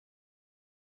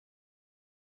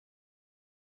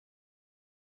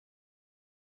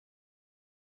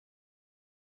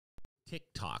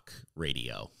TikTok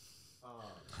radio.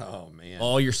 Oh, man.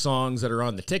 All your songs that are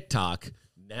on the TikTok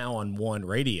now on one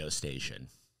radio station.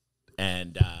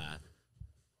 And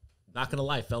not going to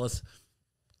lie, fellas.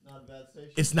 Not a bad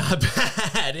station. It's not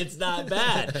bad. It's not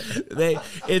bad.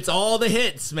 It's all the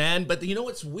hits, man. But you know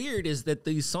what's weird is that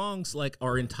these songs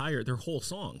they're whole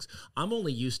songs. I'm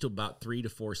only used to about 3 to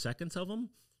 4 seconds of them,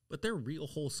 but they're real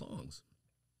whole songs.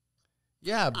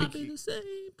 Yeah, I'll be the same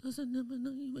 'cause I never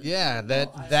know you. yeah.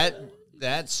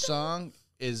 That song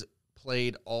is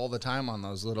played all the time on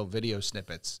those little video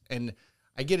snippets, and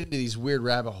I get into these weird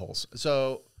rabbit holes.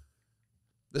 So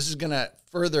this is gonna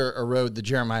further erode the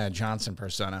Jeremiah Johnson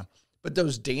persona. But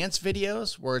those dance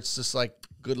videos where it's just like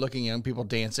good-looking young people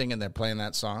dancing and they're playing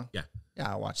that song, yeah,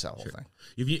 I watch that whole thing.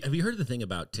 Have you heard the thing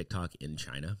about TikTok in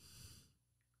China?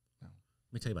 No.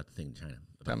 Let me tell you about the thing in China,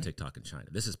 about TikTok in China.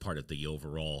 This is part of the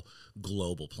overall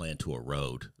global plan to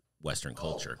erode Western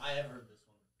culture. I have heard this one.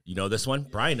 You know this one? Yeah.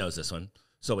 Brian knows this one.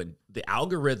 So the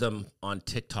algorithm on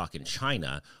TikTok in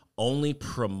China only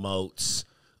promotes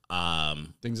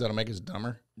things that'll make us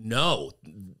dumber. No,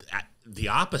 the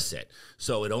opposite.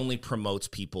 So it only promotes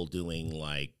people doing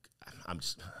I'm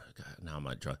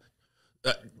not drunk.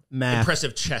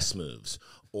 Impressive chess moves,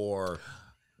 or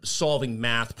solving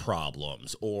math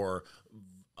problems, or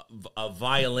a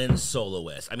violin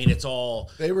soloist. I mean, it's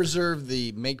all... They reserve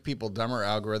the make people dumber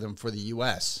algorithm for the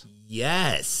U.S.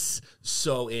 Yes.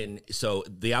 So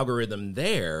the algorithm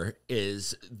there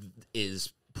is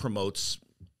promotes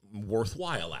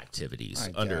worthwhile activities.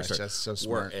 That's so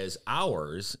smart. Whereas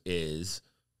ours is,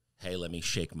 hey, let me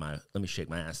shake my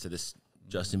ass to this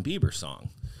Justin Bieber song.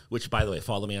 Which, by the way,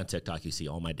 follow me on TikTok. You see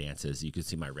all my dances. You can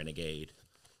see my Renegade.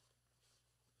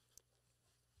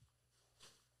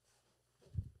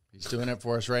 He's doing it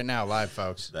for us right now, live,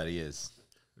 folks. That he is.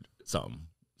 Something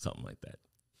like that.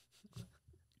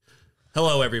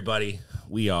 Hello, everybody.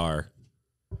 We are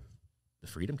the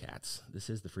Freedom Cats. This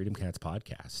is the Freedom Cats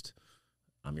podcast.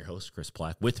 I'm your host, Chris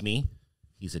Plack. With me,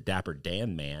 he's a Dapper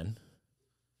Dan man.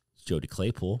 It's Jody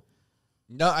Claypool.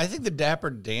 No, I think the Dapper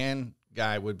Dan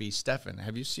guy would be Stefan.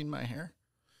 Have you seen my hair?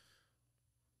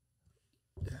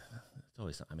 It's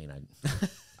always. I mean,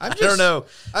 I don't know.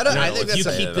 I think if you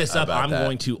that's keep this up, I'm that.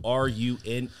 going to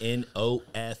RUNNOFT.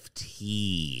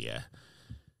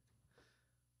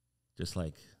 Just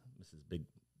like Mrs. Big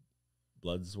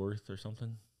Bloodsworth or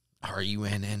something.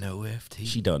 RUNNOFT.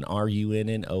 She done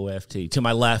RUNNOFT. To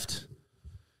my left,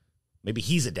 maybe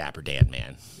he's a Dapper Dan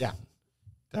man. Yeah,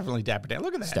 definitely Dapper Dan.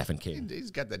 Look at that, Stefan King.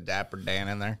 He's got the Dapper Dan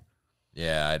in there.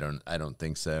 Yeah, I don't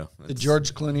think so. The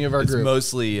George Clooney of our group. It's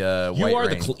mostly white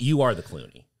ring. You are the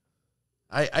Clooney.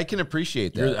 I can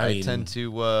appreciate that. I tend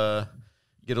to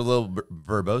get a little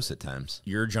verbose at times.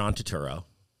 You're John Turturro.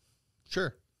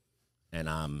 Sure. And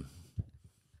I'm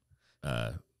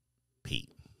Pete.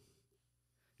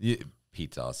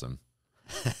 Pete's awesome.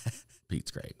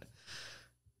 Pete's great.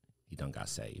 He done got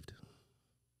saved.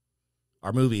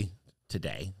 Our movie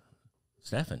today,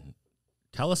 Stefan,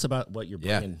 tell us about what you're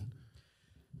bringing.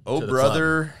 Oh,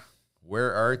 brother,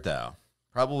 where art thou?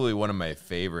 Probably one of my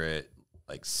favorite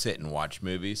sit and watch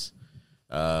movies.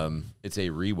 It's a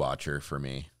rewatcher for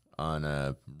me on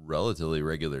a relatively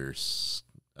regular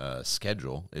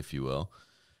schedule, if you will.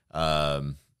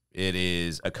 It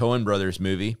is a Coen Brothers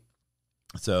movie.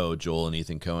 So Joel and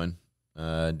Ethan Coen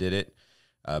did it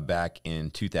back in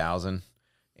 2000.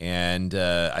 And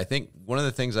I think one of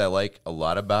the things I like a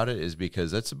lot about it is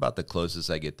because that's about the closest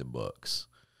I get to books.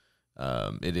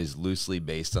 It is loosely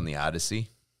based on the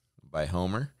Odyssey by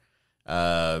Homer.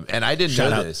 And I didn't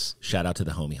know this. Shout out to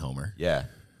the homie Homer. Yeah.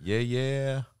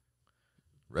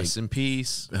 Rest in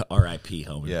peace. R.I.P.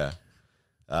 Homer.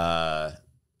 Yeah.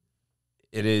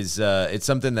 It is. It's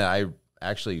something that I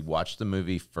actually watched the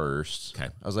movie first. Okay.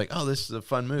 I was like, oh, this is a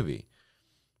fun movie.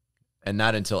 And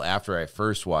not until after I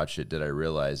first watched it did I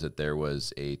realize that there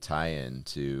was a tie-in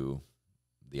to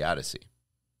the Odyssey.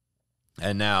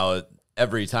 And now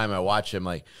every time I watch it, I'm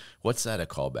like, what's that a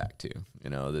callback to?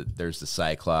 There's the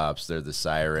Cyclops, there's the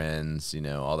Sirens,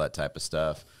 all that type of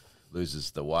stuff.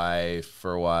 Loses the wife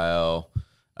for a while.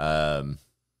 Not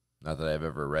that I've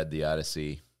ever read the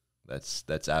Odyssey.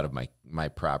 That's out of my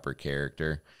proper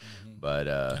character. Mm-hmm.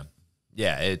 But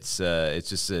yeah, it's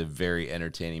just a very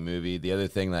entertaining movie. The other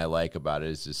thing that I like about it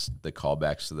is just the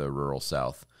callbacks to the rural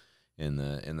South in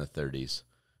the 30s.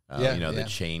 The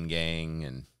chain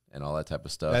gang and all that type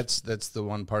of stuff. That's the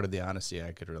one part of the Odyssey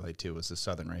I could relate to was the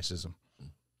Southern racism.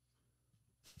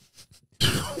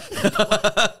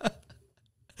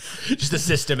 Just the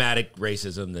systematic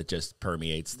racism that just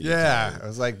permeates the I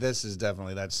was like, this is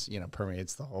definitely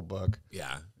permeates the whole book.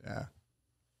 Yeah.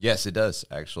 Yes, it does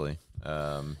actually.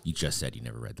 You just said you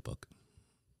never read the book.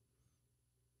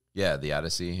 Yeah, the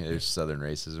Odyssey. There's Southern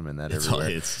racism in that It's everywhere.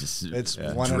 It's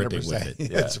dripping 100%. with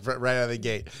it. It's right out of the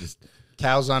gate.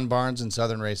 Cows on barns and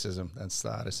Southern racism. That's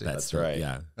the Odyssey. That's right.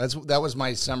 Yeah. That was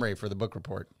my summary for the book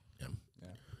report.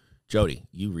 Jody,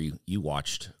 you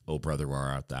watched Oh Brother Where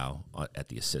Art Thou at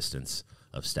the assistance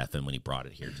of Stefan when he brought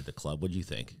it here to the club. What do you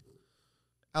think?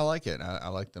 I like it. I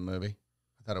like the movie.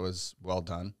 I thought it was well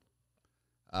done.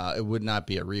 It would not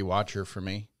be a rewatcher for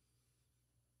me,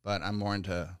 but I'm more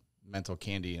into mental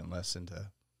candy and less into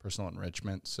personal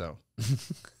enrichment. So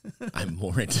I'm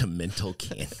more into mental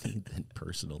candy than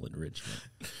personal enrichment.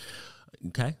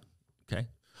 Okay.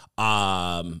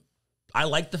 I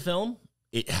like the film.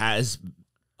 It has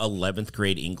 11th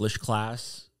grade English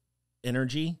class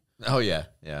energy. Oh yeah.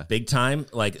 Big time.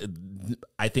 Like,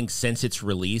 I think since its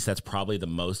release, that's probably the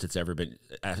most it's ever been.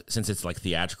 Since it's like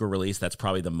theatrical release, that's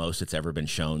probably the most it's ever been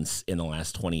shown in the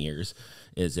last 20 years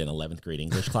is in 11th grade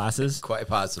English classes. Quite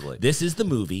possibly. This is the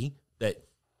movie that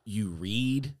you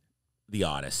read the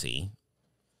Odyssey,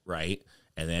 right?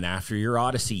 And then after your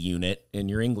Odyssey unit in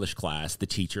your English class, the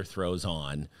teacher throws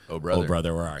on, "Oh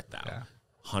brother, where art thou?" Yeah.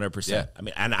 100%. Yeah. I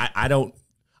mean, and I don't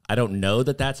know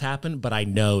that that's happened, but I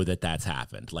know that that's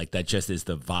happened. Like, that just is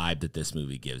the vibe that this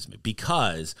movie gives me.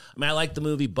 Because, I mean, I like the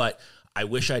movie, but I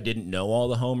wish I didn't know all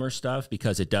the Homer stuff,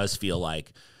 because it does feel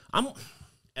like I'm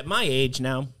at my age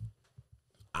now.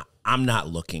 I'm not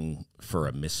looking for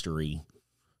a mystery.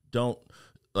 Don't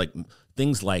like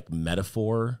things like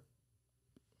metaphor.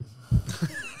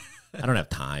 I don't have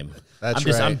time.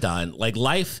 I'm done. Like,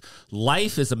 life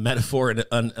is a metaphor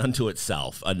unto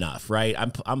itself enough, right?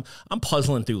 I'm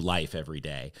puzzling through life every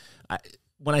day.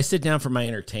 When I sit down for my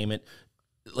entertainment,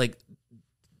 like,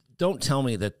 don't tell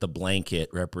me that the blanket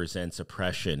represents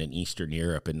oppression in Eastern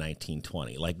Europe in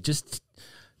 1920. Like, just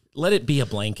let it be a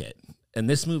blanket. And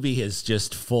this movie is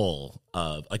just full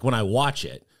of, like, when I watch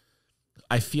it,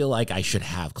 I feel like I should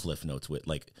have Cliff Notes with,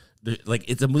 like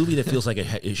it's a movie that feels like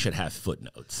it should have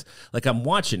footnotes. Like, I'm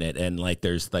watching it, and like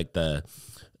there's like the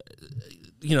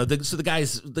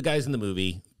guys in the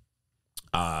movie,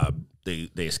 they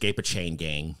escape a chain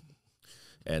gang,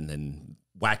 and then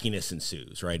wackiness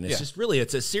ensues, right? And it's just really,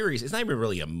 it's a series. It's not even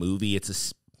really a movie.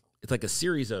 It's like a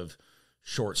series of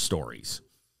short stories.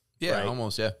 Yeah, right?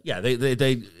 almost. Yeah, yeah.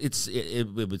 It's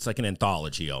like an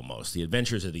anthology almost. The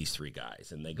adventures of these three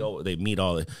guys, and they meet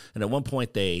and at one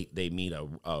point they meet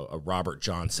a Robert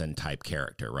Johnson type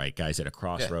character, right? Guy's at a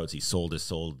crossroads. He sold his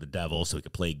soul to the devil so he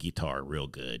could play guitar real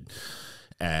good,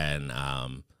 and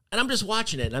I'm just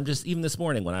watching it. And I'm just, even this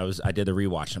morning when I did the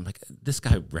rewatch, I'm like, this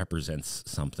guy represents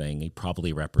something. He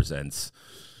probably represents,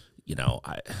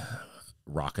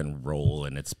 rock and roll,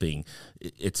 and it's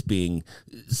being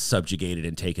subjugated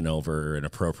and taken over and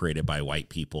appropriated by white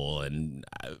people, and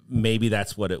maybe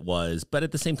that's what it was. But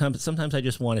at the same time, sometimes I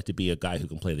just want it to be a guy who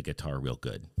can play the guitar real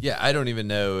good. Yeah, I don't even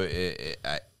know.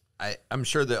 I'm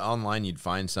sure that online you'd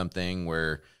find something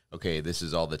where, okay, this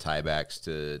is all the tiebacks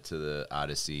to the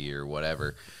Odyssey or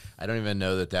whatever. I don't even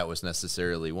know that was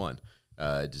necessarily one.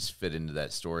 It just fit into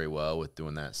that story well with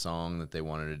doing that song that they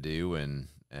wanted to do, and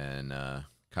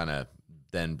kind of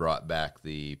then brought back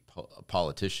the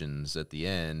politicians at the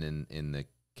end in the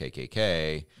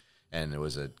KKK, and it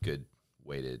was a good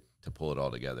way to pull it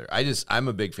all together. I'm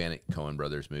a big fan of Coen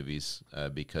Brothers movies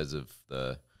because of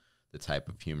the type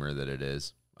of humor that it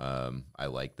is. I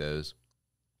like those.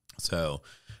 So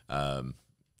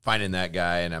finding that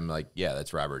guy, and I'm like, yeah,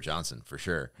 that's Robert Johnson for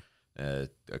sure. A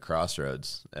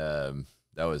Crossroads. That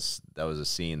was a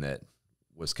scene that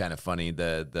was kind of funny.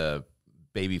 The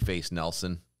babyface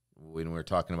Nelson, when we were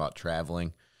talking about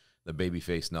traveling, the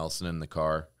babyface Nelson in the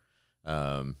car,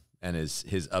 and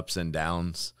his ups and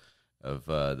downs of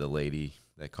the lady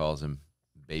that calls him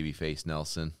babyface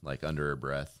Nelson, like under her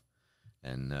breath,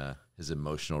 and his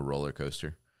emotional roller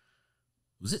coaster.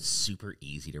 Was it super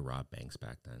easy to rob banks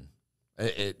back then?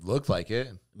 It looked like it.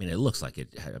 I mean, it looks like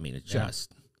it. I mean, it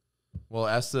just. Well,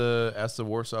 ask the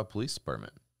Warsaw Police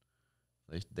Department.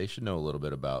 They should know a little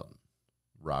bit about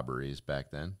robberies back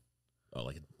then. Oh,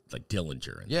 like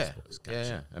Dillinger and yeah, those boys.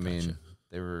 Gotcha. Yeah. I mean,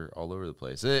 they were all over the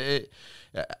place. The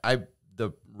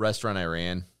restaurant I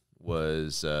ran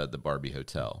was the Barbie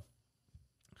Hotel.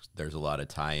 There's a lot of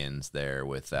tie-ins there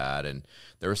with that, and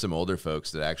there were some older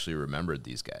folks that actually remembered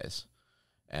these guys.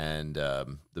 And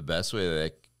the best way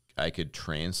that I could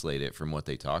translate it from what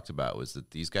they talked about was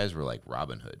that these guys were like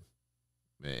Robin Hood.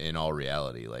 In all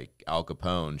reality, like Al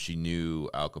Capone, she knew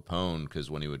Al Capone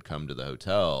because when he would come to the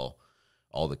hotel,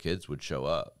 all the kids would show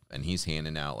up, and he's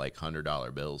handing out like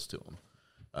 $100 bills to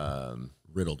them.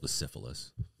 Riddled with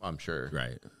syphilis. I'm sure.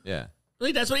 Right. Yeah.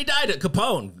 Like, that's what he died of.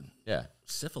 Capone. Yeah.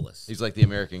 Syphilis. He's like the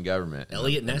American government.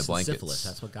 Elliot in the Ness and blankets. syphilis.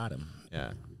 That's what got him.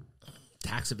 Yeah.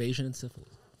 Tax evasion and syphilis.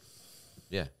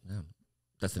 Yeah. Yeah.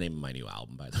 That's the name of my new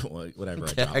album, by the way. Whatever.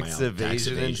 Tax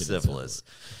evasion and syphilis.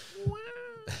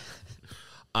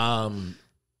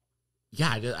 Yeah,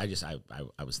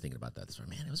 I was thinking about that story.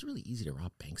 Man, it was really easy to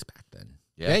rob banks back then.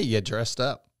 Yeah, you get dressed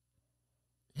up.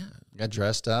 Yeah. You got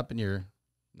dressed up in your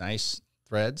nice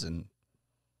threads and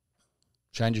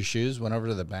shined your shoes, went over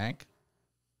to the bank,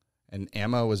 and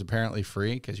ammo was apparently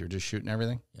free because you're just shooting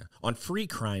everything. Yeah. On Free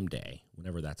Crime Day,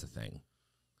 whenever that's a thing,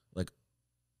 like,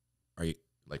 are you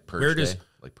Like Purge Where does- Day?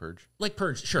 Like Purge? like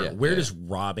Purge? Sure. Yeah, Where yeah, does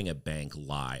robbing a bank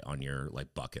lie on your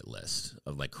like bucket list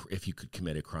of like if you could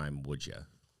commit a crime, would you?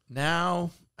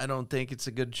 Now, I don't think it's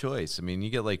a good choice. I mean,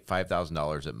 you get like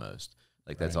 $5,000 at most.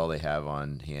 Like that's all they have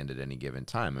on hand at any given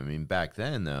time. I mean, back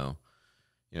then though,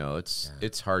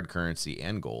 it's hard currency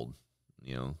and gold,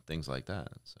 things like that.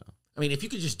 So I mean, if you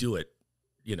could just do it,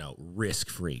 risk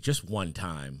free, just one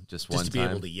time, Just one to be time?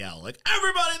 able to yell like,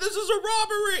 "Everybody, this is a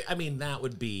robbery!" I mean, that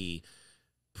would be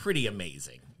pretty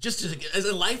amazing. Just as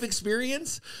a life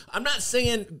experience. I'm not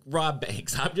saying rob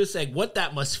banks. I'm just saying what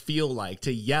that must feel like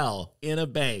to yell in a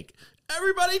bank.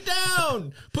 Everybody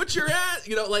down! Put your hand.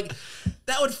 Like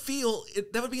that would feel.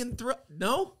 That would be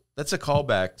No. that's a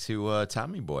callback to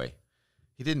Tommy Boy.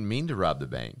 He didn't mean to rob the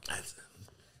bank.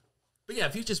 But yeah,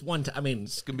 if you just one time, I mean,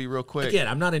 It's gonna be real quick. again,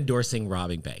 I'm not endorsing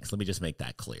robbing banks. Let me just make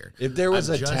that clear. If there was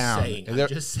I'm a just town, saying, if there-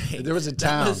 I'm just saying, if there was a that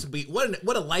town- must be,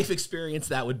 what a life experience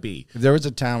that would be. If there was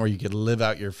a town where you could live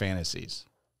out your fantasies,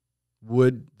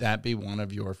 would that be one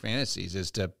of your fantasies,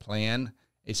 is to plan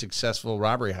a successful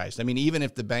robbery heist? I mean, even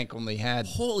if the bank only had...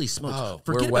 Holy smokes! Oh,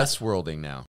 Forget we're about Westworlding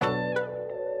now.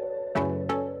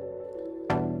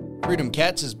 Freedom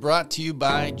Cats is brought to you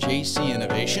by JC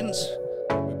Innovations.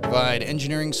 We provide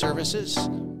engineering services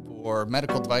for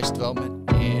medical device development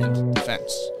and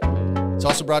defense. It's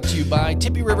also brought to you by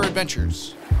Tippy River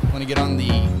Adventures. Want to get on the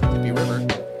Tippy River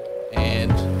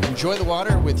and enjoy the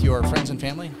water with your friends and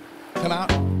family? Come out,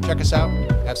 check us out,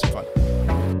 have some fun.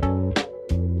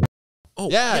 Oh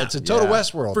Yeah, it's a total Yeah.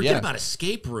 Westworld. Forget yeah. about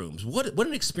escape rooms. What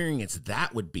an experience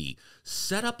that would be.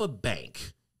 Set up a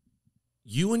bank.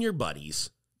 You and your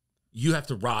buddies. You have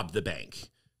to rob the bank.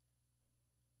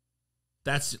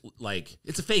 That's like,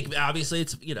 it's a fake. Obviously,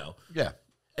 it's, Yeah.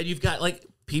 and you've got like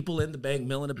people in the bank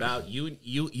milling about. You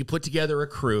put together a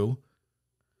crew.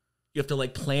 You have to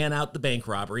like plan out the bank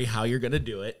robbery, how you're going to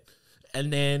do it.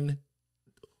 And then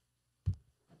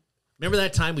remember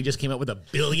that time we just came up with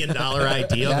 $1 billion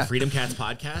idea on Yeah. the Freedom Cats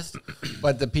podcast?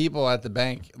 But the people at the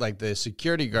bank, like the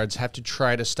security guards, have to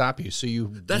try to stop you. So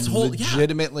you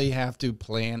legitimately have to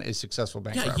plan a successful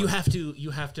bank Yeah, robbery.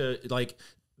 you have to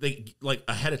like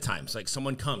ahead of time. It's like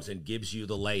someone comes and gives you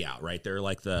the layout, right? They're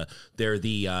like the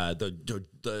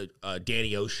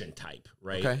Danny Ocean type,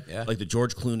 right? Okay, yeah. Like the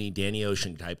George Clooney, Danny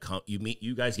Ocean type.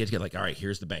 You guys get together like, all right,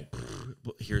 here's the bank.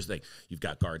 Here's the, you've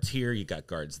got guards here, you got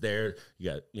guards there,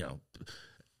 you got,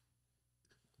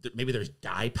 maybe there's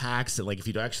die packs, and like if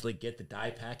you actually get the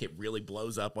die pack, it really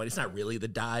blows up. Well, it's not really the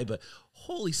die, but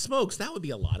holy smokes, that would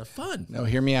be a lot of fun. No,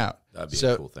 hear me out. That'd be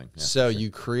a cool thing. Yeah, so you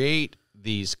create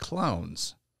these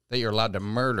clones that you're allowed to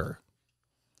murder.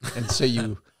 And so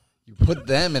you put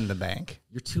them in the bank.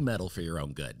 You're too metal for your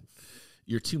own good.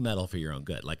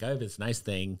 Like I have this nice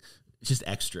thing, it's just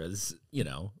extras,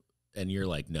 and you're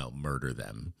like, no, murder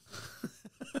them.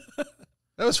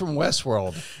 That was from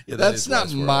Westworld. Yeah, that That's is not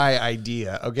Westworld. my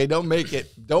idea. Okay, don't make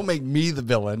me the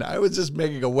villain. I was just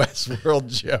making a Westworld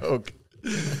joke.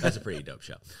 That's a pretty dope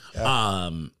show.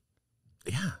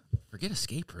 Yeah, forget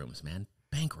escape rooms, man.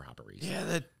 Bank robberies.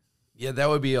 That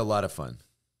would be a lot of fun.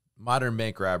 Modern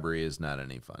bank robbery is not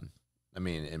any fun. I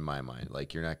mean, in my mind,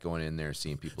 like you're not going in there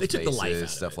seeing people's They took the faces, life out of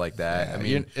stuff it. like that. Yeah, I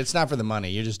mean, it's not for the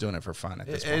money. You're just doing it for fun at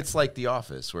this point. it's like The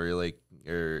Office, where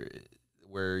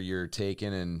where you're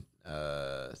taking and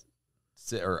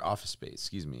or Office Space,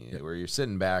 excuse me, where you're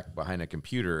sitting back behind a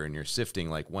computer and you're sifting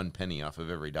like 1 penny off of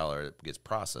every dollar that gets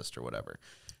processed or whatever,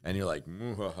 and you're like,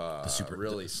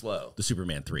 really slow. The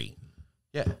Superman 3.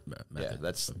 Yeah, method.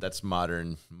 that's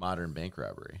modern bank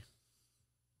robbery.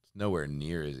 It's nowhere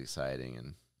near as exciting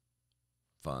and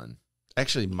fun.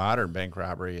 Actually, modern bank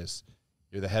robbery is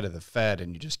you're the head of the Fed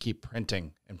and you just keep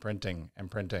printing and printing and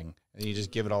printing, and you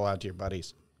just give it all out to your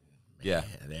buddies. Yeah,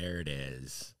 There it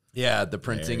is. yeah, the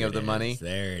printing There of it the money. is.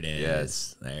 There it is.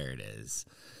 Yes. There it is.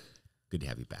 Good to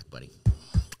have you back, buddy.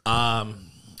 All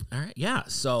right. Yeah.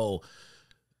 So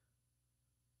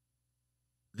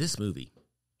this movie,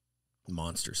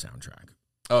 monster soundtrack.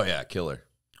 Oh yeah, killer.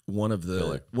 One of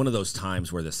those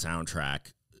times where the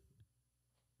soundtrack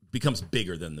becomes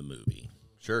bigger than the movie.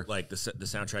 Sure. Like the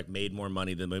soundtrack made more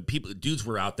money than the movie. Dudes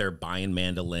were out there buying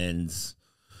mandolins.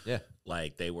 Yeah.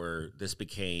 Like this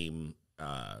became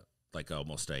like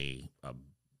almost a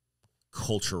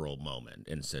cultural moment.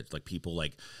 And so like people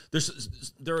like,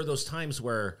 there are those times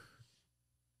where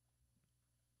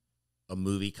a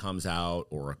movie comes out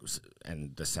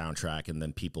and the soundtrack, and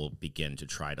then people begin to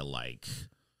try to like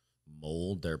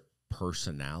mold their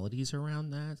personalities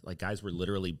around that. Like guys were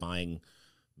literally buying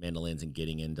mandolins and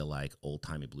getting into like old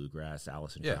timey bluegrass,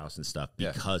 Alison Krauss and stuff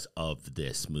because of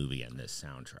this movie and this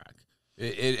soundtrack.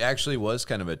 It actually was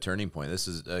kind of a turning point. This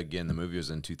is, again, the movie was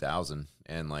in 2000,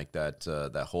 and like that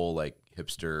whole like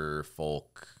hipster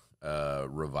folk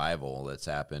revival that's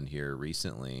happened here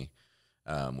recently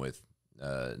with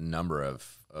a number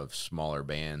of smaller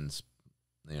bands.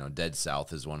 You know, Dead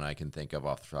South is one I can think of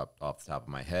off the top of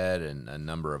my head, and a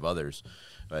number of others.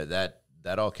 But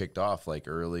that all kicked off like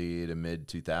early to mid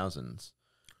 2000s.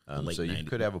 So you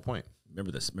could have a point.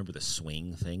 Remember the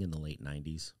swing thing in the late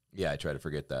 90s? Yeah, I try to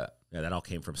forget that. Yeah, that all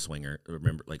came from Swinger.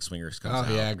 Remember, like Swingers comes out.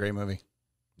 Oh yeah, great movie.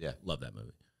 Yeah, love that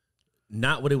movie.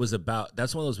 Not what it was about.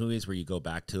 That's one of those movies where you go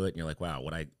back to it and you're like, wow,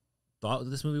 what I thought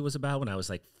this movie was about when I was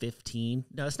like 15.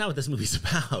 No, that's not what this movie's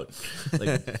about.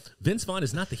 Like Vince Vaughn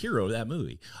is not the hero of that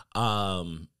movie.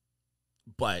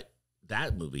 But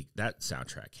that movie, that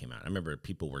soundtrack came out. I remember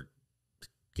people were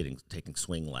taking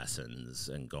swing lessons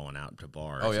and going out to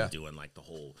bars and doing like the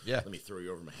whole let me throw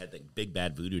you over my head thing. Big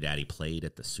Bad Voodoo Daddy played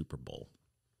at the Super Bowl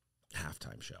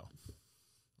halftime show.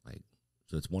 Like,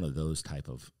 so it's one of those type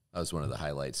of. That was one of the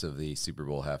highlights of the Super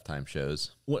Bowl halftime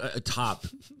shows. Well,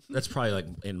 that's probably like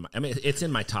it's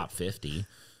in my top 50,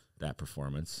 that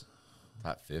performance.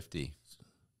 Top 50.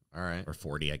 All right. Or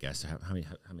 40, I guess. How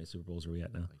many Super Bowls are we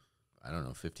at now? I don't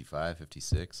know, 55,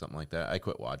 56, something like that. I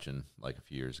quit watching like a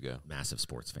few years ago. Massive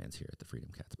sports fans here at the Freedom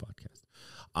Cats podcast.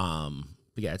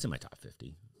 But yeah, it's in my top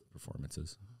 50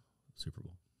 performances. Super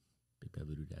Bowl. Big Bad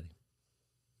Voodoo Daddy.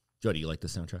 Jody, you like the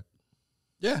soundtrack?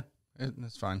 Yeah,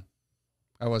 that's fine.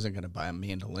 I wasn't going to buy a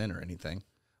mandolin or anything. It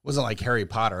wasn't like Harry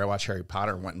Potter. I watched Harry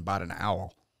Potter and went and bought an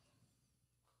owl.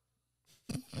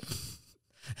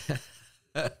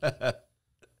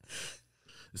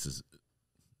 This is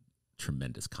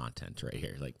tremendous content right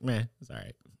here. Like, meh, it's all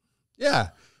right. Yeah.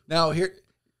 Now, here,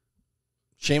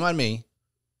 shame on me.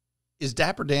 Is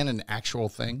Dapper Dan an actual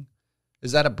thing?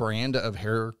 Is that a brand of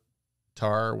hair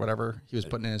tar or whatever he was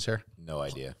putting in his hair? No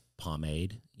idea.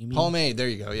 Pomade, you mean? Pomade, there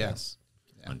you go, yes.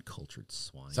 Yeah. Uncultured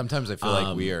swine. Sometimes I feel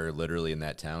like we are literally in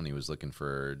that town. He was looking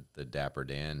for the Dapper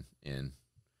Dan in.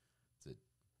 It's a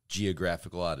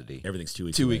geographical oddity. Everything's 2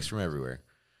 weeks 2 away. weeks from everywhere.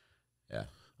 Yeah.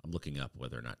 I'm looking up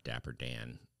whether or not Dapper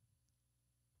Dan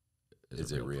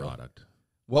is it a real real product.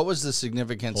 What was the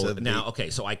significance of now?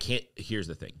 Okay, so I can't. Here's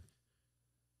the thing.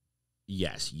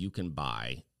 Yes, you can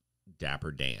buy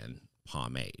Dapper Dan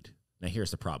pomade. Now, here's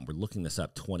the problem. We're looking this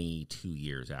up 22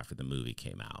 years after the movie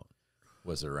came out.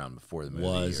 Was it around before the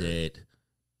movie?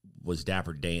 Was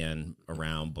Dapper Dan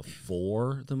around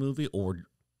before the movie, or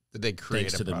did they create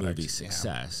thanks to the product? movie's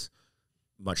success,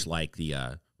 much like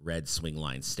the red swing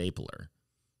line stapler,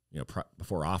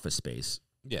 before Office Space?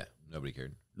 Yeah, nobody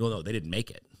cared. No, they didn't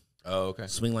make it. Oh, okay.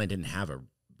 Swingline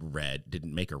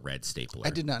didn't make a red stapler. I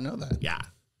did not know that. Yeah,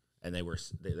 and there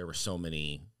were so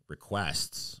many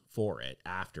requests for it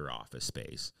after Office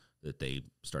Space that they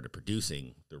started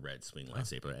producing the red Swingline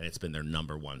stapler, and it's been their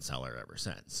number one seller ever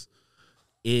since.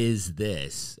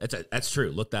 That's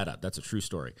true? Look that up. That's a true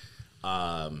story.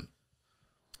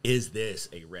 Is this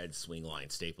a red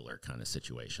Swingline stapler kind of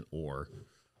situation, or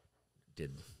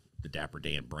did the Dapper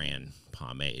Dan brand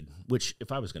pomade, which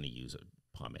if I was going to use a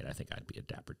pomade, I think I'd be a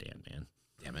Dapper Dan man.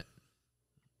 Damn it.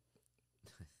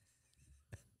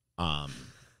 My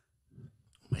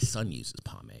son uses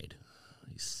pomade.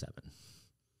 He's 7.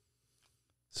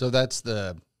 So that's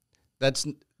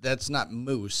not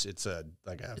mousse. It's a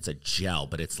gel,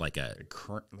 but it's like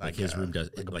his room does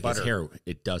like his hair.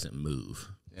 It doesn't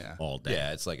move. Yeah. All day.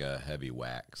 Yeah, it's like a heavy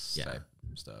wax type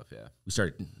stuff. Yeah. We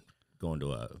started going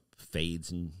to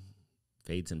Fades and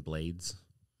Blades,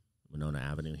 Winona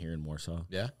Avenue here in Warsaw.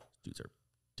 Yeah. Dudes are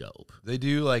dope. They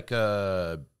do like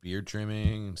beard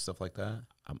trimming and stuff like that.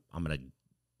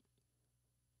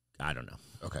 I don't know.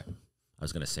 Okay. I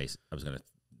was gonna just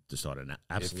sort of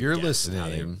if you're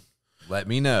listening, let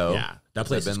me know. Yeah, that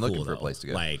place I've been is looking cool, for a though. place to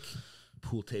go. Like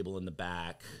pool table in the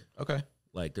back. Okay.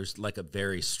 Like there's like a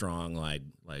very strong like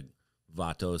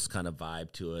Vatos kind of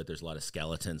vibe to it. There's a lot of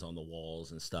skeletons on the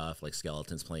walls and stuff, like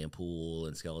skeletons playing pool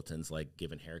and skeletons like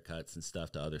giving haircuts and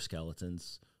stuff to other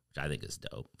skeletons, which I think is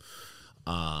dope.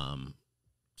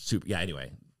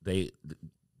 Anyway, they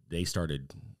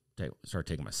started started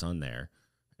taking my son there,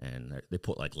 and they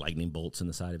put like lightning bolts in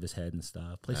the side of his head and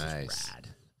stuff. Place is rad.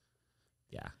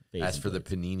 Yeah. As for the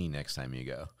panini next time you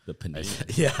go. The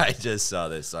panini. Yeah, I just saw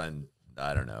this on,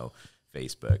 I don't know,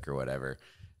 Facebook or whatever,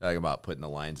 talking about putting the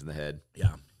lines in the head.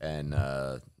 Yeah. And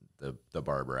the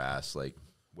barber asked, like,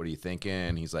 what are you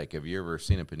thinking? He's like, have you ever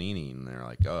seen a panini? And they're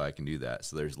like, oh, I can do that.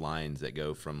 So there's lines that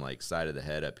go from like side of the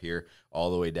head up here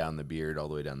all the way down the beard, all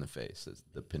the way down the face. It's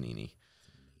the panini.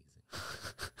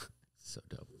 So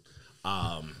dope.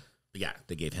 Yeah,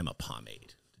 they gave him a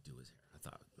pomade to do his hair. I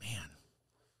thought, man,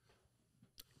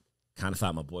 kind of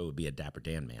thought my boy would be a Dapper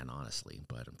Dan man, honestly,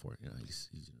 but unfortunately, he's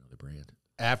another brand.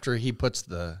 After he puts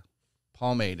the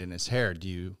pomade in his hair, do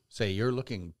you say you're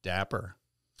looking dapper?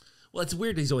 Well, it's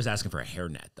weird. He's always asking for a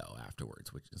hairnet though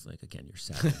afterwards, which is like, again, you're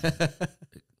 7. What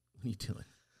are you doing?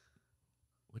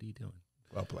 What are you doing?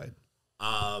 Well played.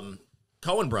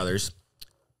 Coen brothers,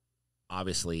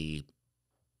 obviously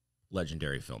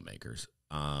legendary filmmakers.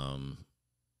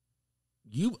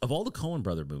 You of all the Coen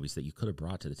brother movies that you could have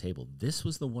brought to the table, this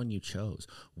was the one you chose.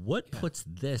 What puts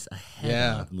this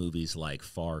ahead of movies like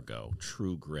Fargo,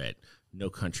 True Grit, No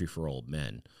Country for Old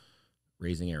Men,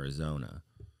 Raising Arizona?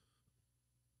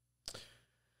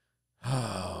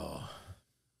 Oh,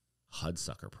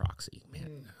 Hudsucker Proxy,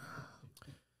 man.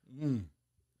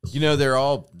 You know, they're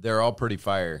all pretty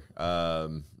fire.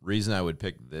 Reason I would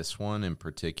pick this one in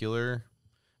particular,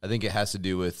 I think it has to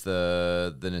do with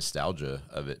the nostalgia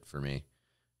of it for me.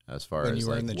 As far When as you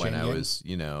were like in the when chain I gang? was,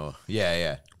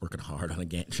 yeah. Working hard on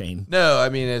a chain. No, I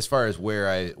mean as far as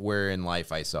where in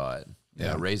life I saw it.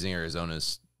 Yeah. Raising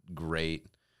Arizona's great,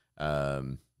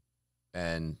 and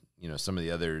some of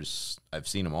the others I've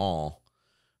seen them all,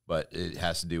 but it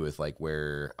has to do with like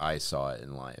where I saw it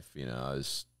in life. I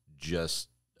was just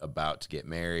about to get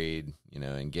married,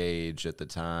 engaged at the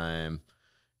time,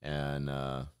 and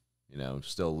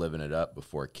still living it up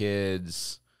before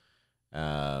kids.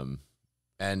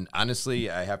 And honestly,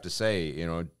 I have to say,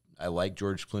 I like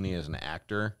George Clooney as an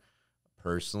actor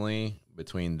personally.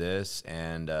 Between this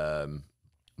and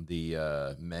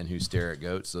the Men Who Stare at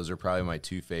Goats, those are probably my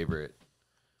two favorite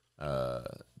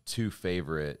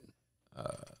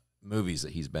movies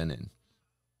that he's been in.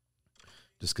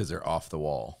 Just because they're off the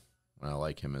wall, and I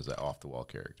like him as an off the wall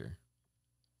character.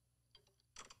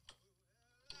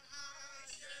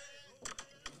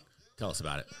 Tell us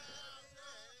about it.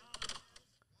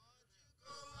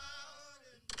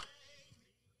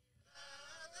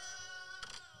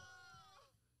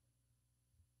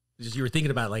 Just you were thinking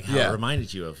about like how it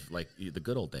reminded you of like the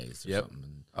good old days or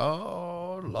something.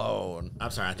 Oh Lord!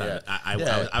 I'm sorry. I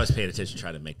thought I was paying attention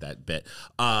trying to make that bit.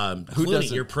 Clooney,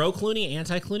 doesn't? you're pro Clooney,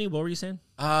 anti Clooney. What were you saying?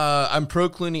 I'm pro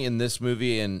Clooney in this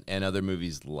movie and other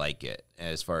movies like it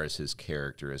as far as his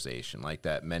characterization, like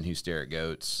that Men Who Stare at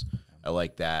Goats. I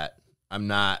like that. I'm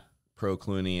not pro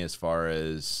Clooney as far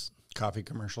as Coffee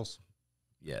commercials.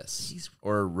 yes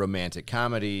or romantic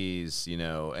comedies.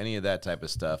 Any of that type of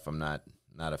stuff. I'm not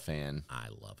a fan. I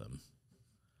love him.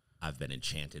 I've been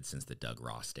enchanted since the Doug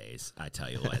Ross days. I tell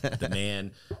you what, the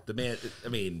man. I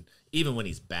mean, even when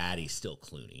he's bad, he's still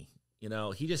Clooney.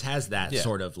 He just has that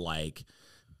sort of like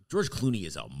George Clooney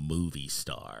is a movie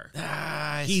star.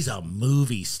 He's a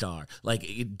movie star.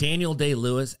 Like Daniel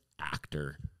Day-Lewis,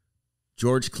 actor.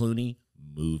 George Clooney,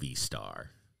 movie star.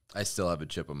 I still have a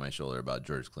chip on my shoulder about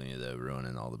George Clooney though,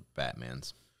 ruining all the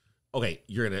Batmans. Okay,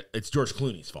 it's George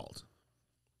Clooney's fault.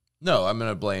 No, I'm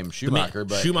gonna blame Schumacher,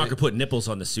 but Schumacher put nipples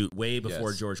on the suit way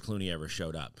before Yes. George Clooney ever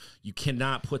showed up. You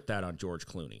cannot put that on George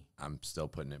Clooney. I'm still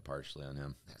putting it partially on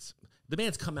him. The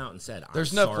man's come out and said,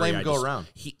 There's I'm enough sorry, blame to go around.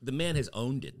 The man has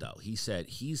owned it, though. He said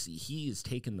he's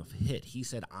taken the hit. He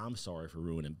said, I'm sorry for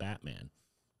ruining Batman,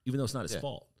 even though it's not his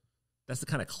fault. That's the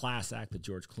kind of class act that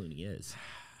George Clooney is.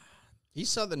 He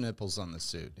saw the nipples on the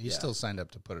suit. He still signed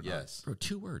up to put it on. Bro,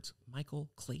 2 words, Michael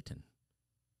Clayton.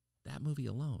 That movie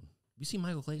alone. You seen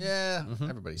Michael Clayton? Yeah,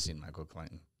 everybody's seen Michael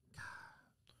Clayton.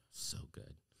 So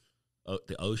good. Oh,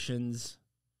 the Oceans,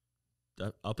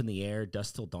 Up in the Air,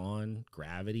 Dusk Till Dawn,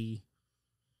 Gravity.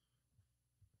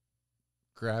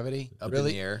 Gravity? Up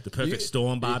Really? in the air. The Perfect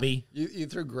Storm, Bobby. You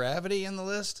threw Gravity in the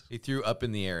list? He threw Up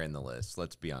in the Air in the list.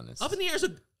 Let's be honest. Up in the Air is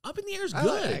I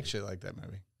good. actually like that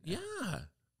movie. Yeah.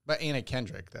 But Anna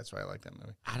Kendrick, that's why I like that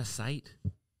movie. Out of Sight.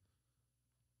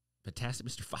 Fantastic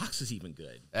Mr. Fox is even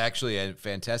good. Actually, and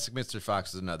Fantastic Mr.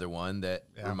 Fox is another one that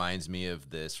reminds me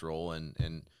of this role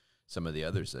and some of the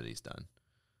others that he's done.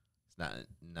 It's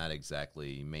not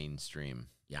exactly mainstream.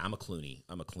 Yeah, I'm a Clooney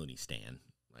stan.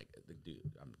 Like the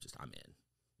dude, I'm in.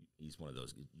 He's one of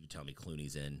those. You tell me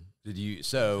Clooney's in. Did you?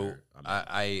 So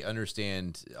I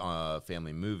understand.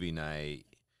 Family movie night.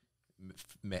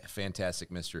 Fantastic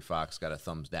Mr. Fox got a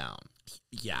thumbs down.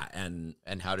 Yeah, and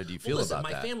how did you feel about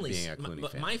that? Being a Clooney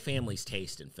fan? My family's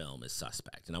taste in film is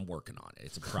suspect, and I'm working on it.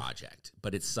 It's a project,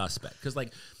 but it's suspect because,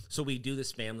 like, so we do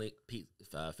this family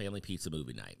pizza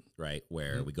movie night, right?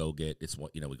 Where we go get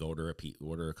we go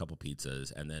order a couple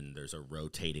pizzas, and then there's a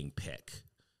rotating pick,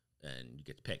 and you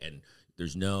get to pick, and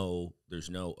there's no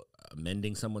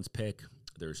amending someone's pick.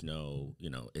 There's no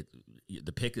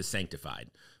the pick is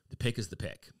sanctified. The pick is the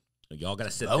pick. Y'all got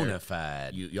to sit bona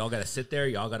fide. Y'all got to sit there.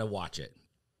 Y'all got to watch it.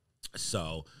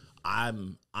 So I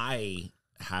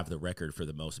have the record for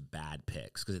the most bad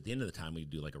picks because at the end of the time we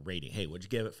do like a rating. Hey, what'd you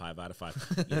give it? 5 out of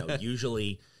 5.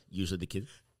 Usually the kid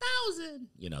 1,000.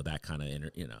 That kind of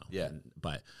Yeah.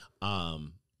 But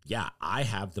I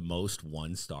have the most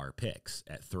 1-star picks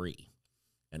at 3,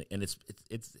 and it's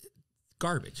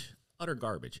garbage, utter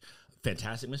garbage.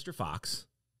 Fantastic Mr. Fox,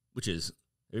 which is.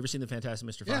 Have you ever seen the Fantastic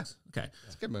Mr. Fox? Yeah. Okay,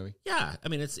 it's a good movie. Yeah, I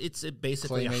mean it's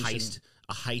basically a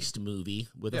heist movie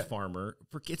with a farmer.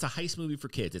 It's a heist movie for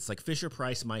kids. It's like Fisher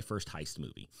Price, my first heist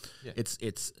movie. Yeah.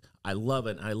 I love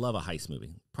it. I love a heist movie.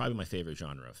 Probably my favorite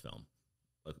genre of film.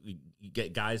 Like, you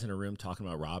get guys in a room talking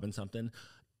about robbing something.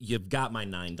 You've got my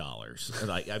 $9.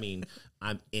 Like, I mean,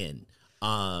 I'm in.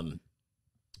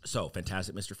 So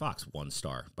Fantastic Mr. Fox, 1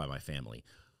 star by my family.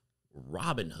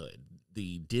 Robin Hood,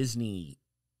 the Disney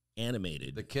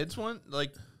animated, the kids one,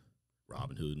 like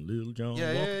Robin Hood and Little John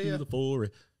walk through the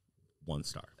forest. 1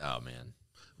 star. Oh man,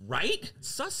 right?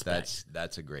 Suspect.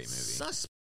 That's a great movie.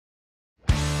 Suspect.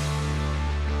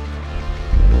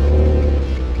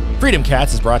 Freedom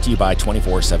Cats is brought to you by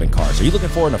 24/7 Cars. Are you looking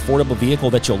for an affordable vehicle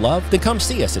that you'll love? Then come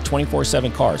see us at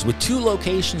 24/7 Cars. With 2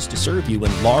 locations to serve you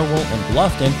in Larwell and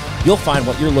Bluffton, you'll find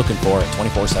what you're looking for at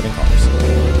 24/7 Cars.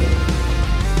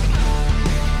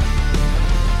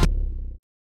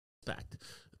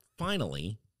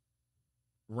 Finally,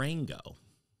 Rango.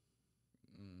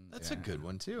 That's a good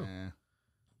one too. Yeah.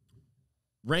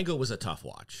 Rango was a tough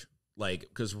watch,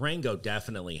 because Rango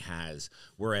definitely has.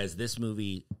 Whereas this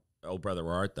movie, Oh Brother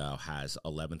Where Art Thou, has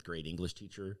 11th grade English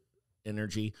teacher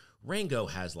energy. Rango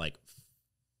has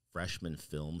freshman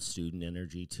film student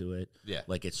energy to it. Yeah,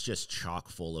 it's just chock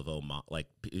full of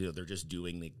they're just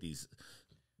doing these.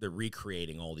 They're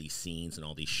recreating all these scenes and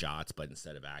all these shots, but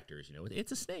instead of actors,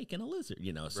 it's a snake and a lizard,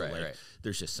 So right.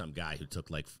 There's just some guy who took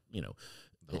the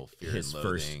whole fear his and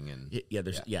first, and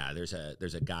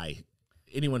there's a guy,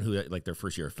 anyone who their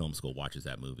first year of film school watches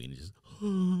that movie and just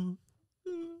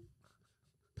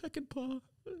peck and paw,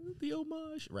 the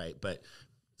homage, right? But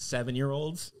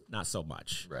 7-year-olds, not so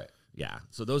much, right? Yeah.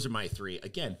 So those are my 3.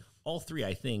 Again, all 3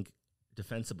 I think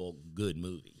defensible, good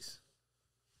movies,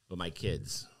 but my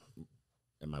kids.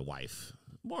 And my wife,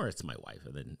 it's my wife,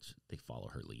 and then they follow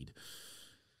her lead.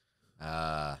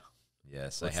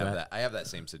 Yes, What's I have that? I have that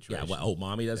same situation. Yeah.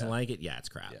 Mommy doesn't like it. Yeah, it's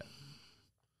crap.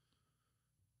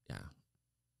 Yeah.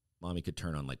 Mommy could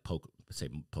turn on say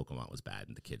Pokemon was bad,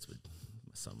 and my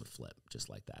son would flip just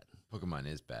like that. Pokemon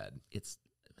is bad.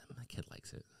 My kid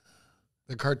likes it.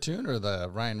 The cartoon or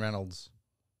the Ryan Reynolds?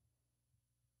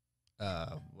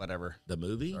 Whatever. The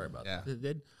movie. Sorry about that. It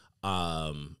did.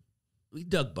 We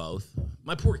dug both.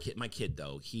 My kid,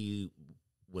 though, he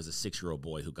was a 6-year-old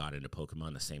boy who got into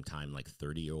Pokemon the same time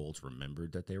 30-year-olds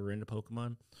remembered that they were into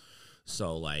Pokemon.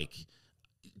 So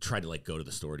tried to go to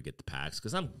the store to get the packs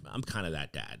because I'm kind of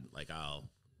that dad. I'll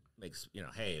make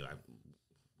hey,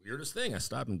 weirdest thing, I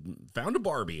stopped and found a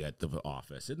Barbie at the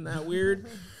office. Isn't that weird?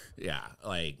 Yeah,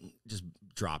 just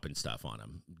dropping stuff on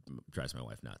him drives my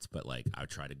wife nuts. But I would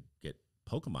try to get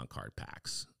Pokemon card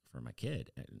packs for my kid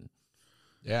and.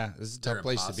 Yeah, this is a tough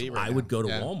place to be right I now. would go to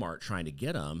Walmart trying to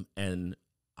get them, and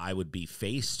I would be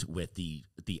faced with the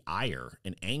ire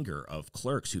and anger of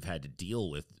clerks who've had to deal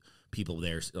with people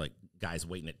there, guys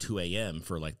waiting at 2 a.m.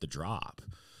 for the drop.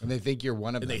 And they think you're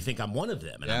one of them. And they think I'm one of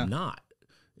them, and I'm not.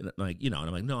 And and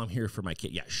I'm like, no, I'm here for my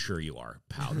kid. Yeah, sure you are,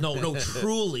 pal. No,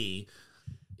 truly.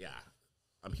 Yeah,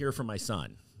 I'm here for my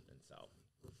son. And so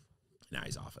now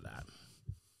he's off of that.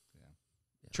 Yeah.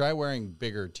 Try wearing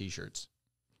bigger T-shirts.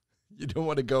 You don't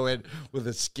want to go in with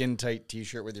a skin-tight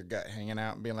T-shirt with your gut hanging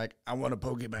out and being like, I want a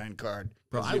Pokemon card.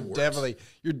 Bro,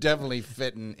 you're definitely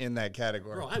fitting in that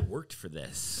category. Bro, I worked for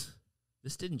this.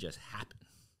 This didn't just happen.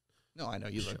 No, I know.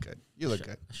 You look good. You look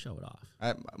good. Show it off.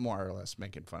 I'm more or less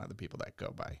making fun of the people that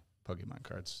go buy Pokemon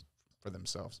cards for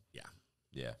themselves. Yeah.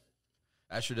 Yeah.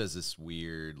 Asher does this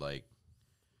weird,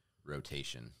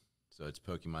 rotation. So it's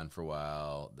Pokemon for a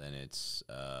while, then it's,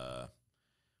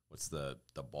 what's the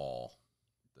ball?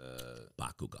 The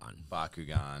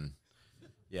Bakugan.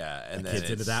 Yeah, and then kids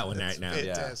into that one right now.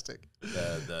 Fantastic.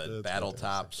 The battle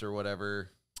tops or whatever.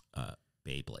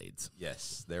 Beyblades.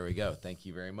 Yes, there we go. Thank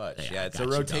you very much. Yeah, Yeah, it's a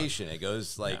got you, rotation. It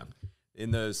goes like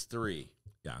in those three.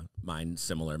 Yeah, mine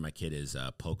similar. My kid is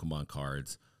Pokemon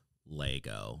cards,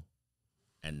 Lego,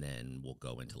 and then we'll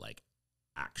go into like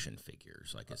action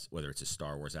figures, like whether it's his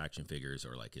Star Wars action figures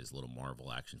or like his little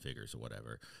Marvel action figures or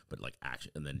whatever. But like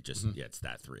action, and then just it's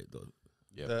that three.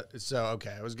 So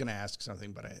okay, I was going to ask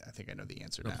something, but I think I know the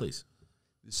answer now. Please.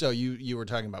 So you were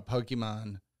talking about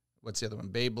Pokemon. What's the other one?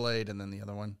 Beyblade, and then the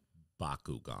other one,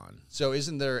 Bakugan. So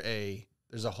isn't there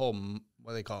there's a whole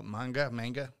what do they call it,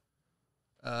 manga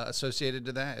associated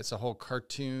to that? It's a whole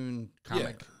cartoon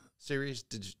comic series.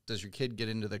 Does your kid get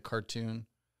into the cartoon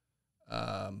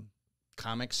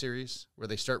comic series where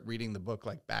they start reading the book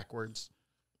like backwards?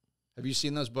 Have you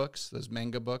seen those books? Those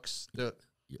manga books?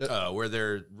 Where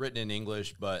they're written in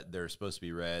English, but they're supposed to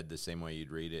be read the same way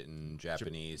you'd read it in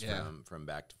Japanese from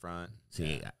back to front.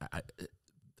 See,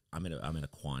 I'm in a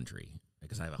quandary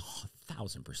because I have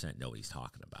 1,000% know what he's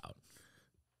talking about.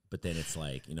 But then it's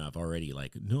like, I've already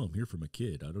no, I'm here for my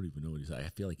kid. I don't even know what he's. I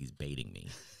feel like he's baiting me.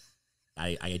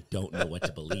 I don't know what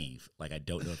to believe. Like, I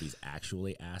don't know if he's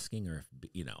actually asking or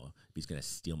if he's going to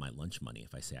steal my lunch money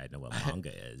if I say I know what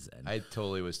manga is. And I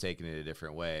totally was taking it a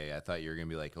different way. I thought you were going to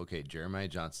be like, okay, Jeremiah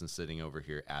Johnson's sitting over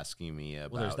here asking me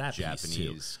about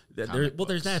Japanese comic books.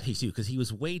 There's that piece too, because he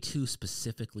was way too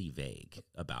specifically vague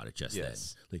about it just then.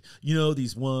 Like,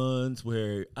 these ones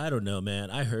where, I don't know, man,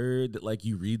 I heard that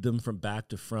you read them from back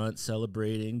to front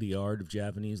celebrating the art of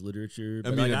Japanese literature.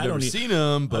 But, I've never seen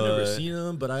them,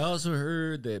 but I also heard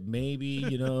that maybe,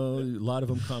 a lot of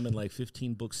them come in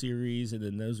 15-book series, and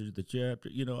then those are the chapter.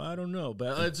 I don't know,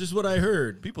 but it's just what I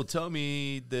heard. People tell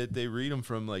me that they read them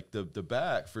from the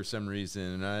back for some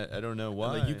reason, and I don't know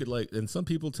why. And, you could and some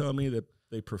people tell me that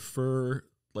they prefer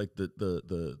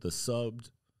the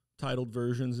subtitled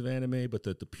versions of anime, but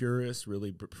that the purists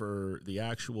really prefer the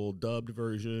actual dubbed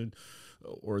version,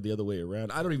 or the other way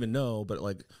around. I don't even know, but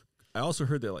I also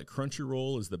heard that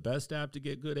Crunchyroll is the best app to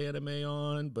get good anime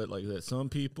on, but that some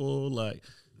people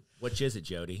which is it,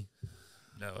 Jody?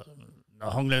 No,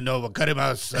 Hongle no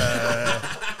wakarimasu.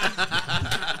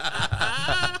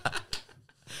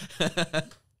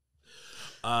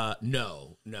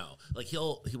 No.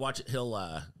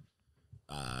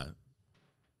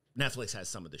 Netflix has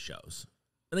some of the shows.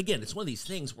 And again, it's one of these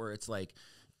things where it's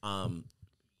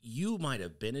you might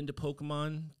have been into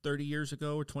Pokemon 30 years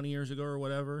ago or 20 years ago or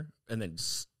whatever, and then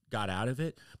got out of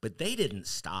it, but they didn't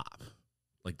stop.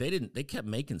 They kept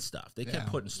making stuff. They kept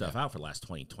putting stuff out for the last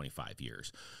 20, 25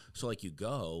 years. So you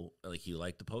go, you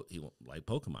like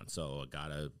Pokemon. So I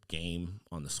got a game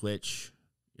on the Switch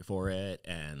for it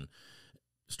and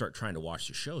start trying to watch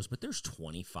the shows, but there's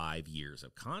 25 years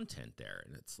of content there.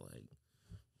 And it's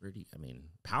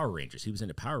Power Rangers. He was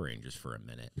into Power Rangers for a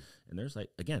minute. And there's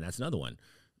again, that's another one.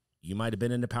 You might have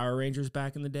been into Power Rangers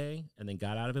back in the day and then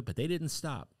got out of it, but they didn't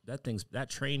stop. That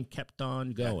train kept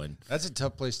on going. That's a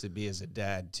tough place to be as a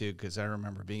dad too, because I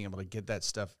remember being able to get that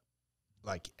stuff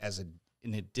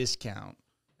in a discount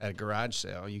at a garage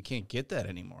sale. You can't get that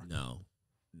anymore. No.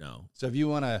 So if you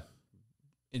want to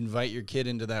invite your kid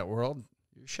into that world,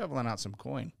 you're shoveling out some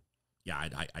coin. Yeah,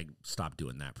 I stopped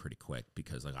doing that pretty quick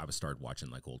because I was started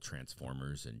watching old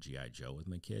Transformers and G.I. Joe with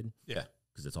my kid. Yeah,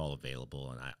 because it's all available,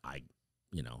 and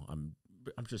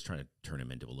I'm just trying to turn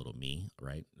him into a little me,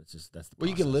 right? That's the process.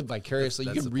 You can live vicariously.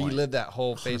 You can relive that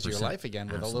whole phase of your 100%. life again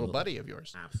with a little buddy of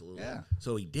yours. Absolutely. Yeah.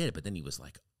 So he did, but then he was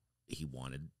he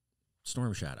wanted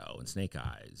Storm Shadow and Snake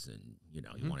Eyes, and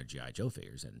he wanted G.I. Joe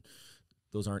figures, and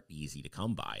those aren't easy to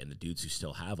come by. And the dudes who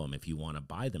still have them, if you want to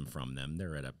buy them from them,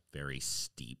 they're at a very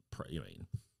steep price.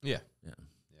 Yeah.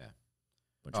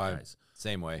 Bunch of guys.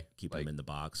 Same way. Keep them in the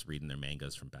box, reading their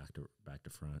mangas from back to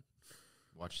front.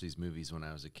 Watch these movies when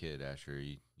I was a kid, Asher.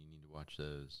 You need to watch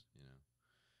those.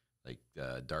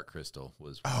 Dark Crystal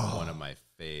was one of my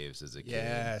faves as a kid.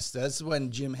 Yes, that's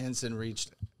when Jim Henson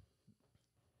reached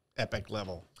epic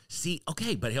level. See,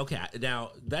 okay,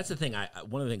 now that's the thing.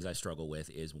 One of the things I struggle with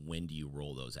is when do you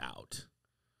roll those out?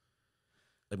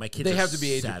 My kids, they are have to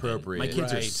be age 7. appropriate. My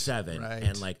kids are Right, 7, right.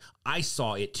 and I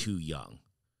saw it too young.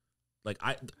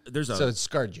 So it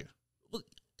scarred you. Well,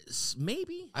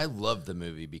 maybe. I loved the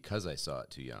movie because I saw it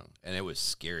too young, and it was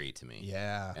scary to me.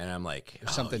 Yeah. And I'm like,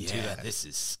 There's something to that. This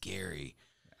is scary.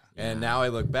 Yeah. And now I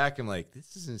look back, I'm like,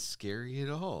 this isn't scary at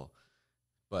all.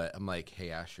 But I'm like, hey,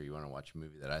 Asher, you want to watch a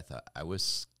movie that I thought it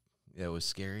was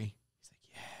scary? He's like,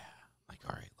 yeah. I'm like,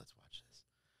 all right, let's watch this.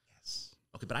 Yes.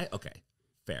 Okay,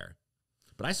 fair.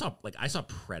 But I saw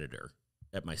Predator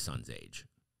at my son's age.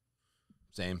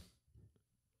 Same.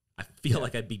 I feel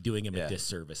like I'd be doing him a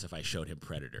disservice if I showed him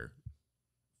Predator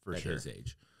For at sure. his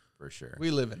age. For sure.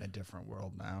 We live in a different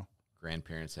world now.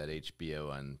 grandparents had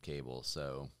HBO on cable,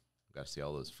 so got to see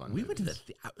all those fun We movies. went to the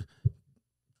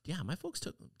yeah, my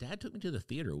Dad took me to the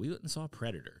theater. We went and saw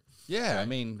Predator. Yeah, I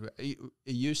mean, it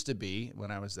used to be when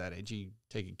I was that age, you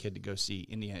take a kid to go see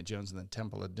Indiana Jones and the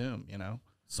Temple of Doom, you know?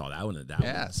 Saw that one.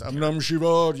 Yeah, Om Nam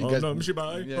Shiva. You guys, Om Nam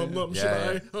Shibai. Yeah. Om Nam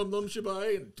Yeah, Shibai. Om Nam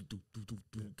Shibai.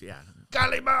 Yeah.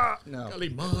 Kalima! No,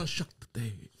 Kalima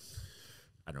Shakti.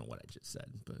 I don't know what I just said,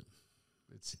 but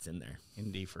it's in there.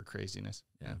 Hindi for craziness.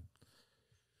 Yeah.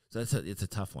 So it's a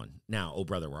tough one. Now, Oh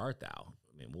Brother, Where Art Thou?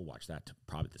 I mean, we'll watch that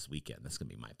probably this weekend. That's gonna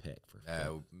be my pick for.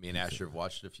 Me and Asher have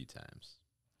watched it a few times.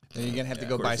 Then you're going to have to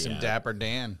go buy some Dapper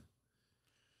Dan.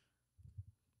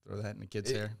 Throw that in the kid's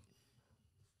hair.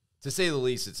 To say the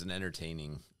least, it's an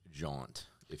entertaining jaunt,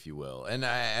 if you will. And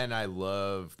I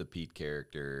love the Pete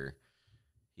character.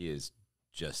 He is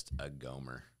just a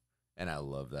gomer. And I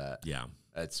love that. Yeah.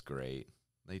 That's great.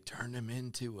 They turned him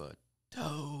into a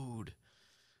toad.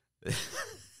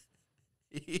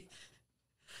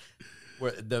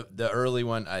 Where the early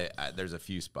one, I there's a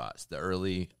few spots. The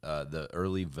early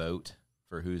vote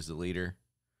for who's the leader,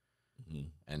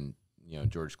 and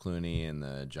George Clooney and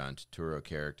the John Turturro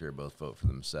character both vote for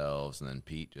themselves, and then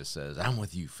Pete just says, "I'm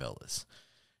with you, fellas."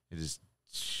 It just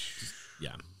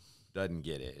doesn't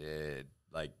get it.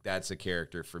 Like that's a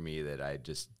character for me that I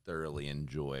just thoroughly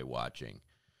enjoy watching.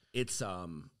 It's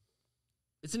an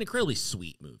incredibly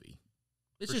sweet movie.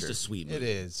 It's just a sweet movie. It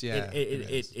is, yeah.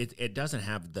 It doesn't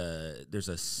have there's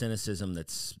a cynicism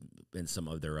that's in some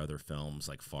of their other films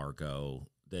like Fargo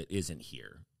that isn't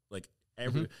here. Like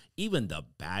even the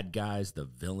bad guys, the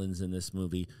villains in this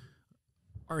movie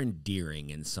are endearing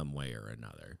in some way or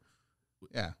another.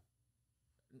 Yeah.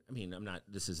 I mean,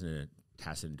 this isn't a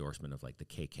tacit endorsement of like the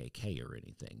KKK or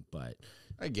anything, but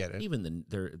I get it. Even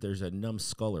there's a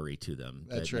numbskullery to them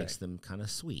that makes them kind of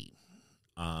sweet.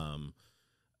 I'm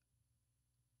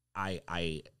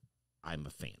a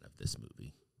fan of this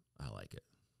movie. I like it.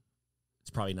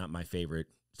 It's probably not my favorite.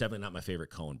 It's definitely not my favorite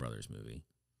Coen Brothers movie.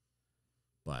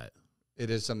 But it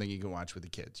is something you can watch with the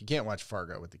kids. You can't watch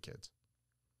Fargo with the kids.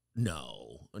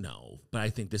 No. But I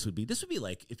think this would be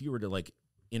like if you were to like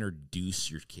introduce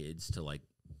your kids to like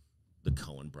the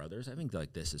Coen Brothers. I think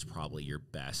like this is probably your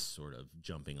best sort of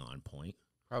jumping on point.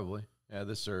 Probably. Yeah,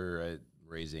 this or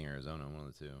Raising Arizona, one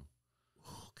of the two.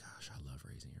 Oh gosh, I love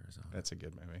Raising Arizona. That's a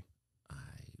good movie.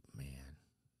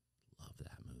 Love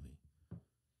that movie.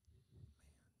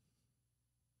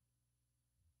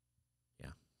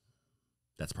 Yeah.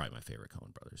 That's probably my favorite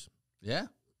Coen Brothers. Yeah.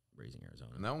 Raising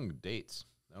Arizona. And that one dates.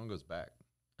 That one goes back.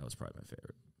 That was probably my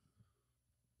favorite.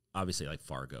 Obviously, like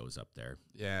Fargo is up there.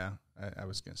 Yeah. I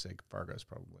was going to say Fargo's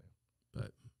probably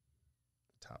but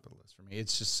top of the list for me.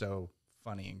 It's just so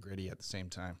funny and gritty at the same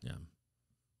time. Yeah.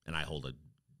 And I hold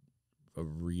a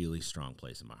really strong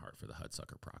place in my heart for the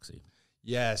Hudsucker Proxy.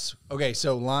 Yes. Okay,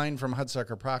 so line from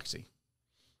Hudsucker Proxy.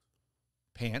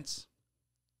 Pants.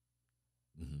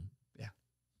 Mm-hmm. Yeah.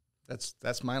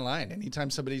 That's my line. Anytime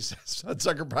somebody says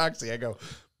Hudsucker Proxy, I go,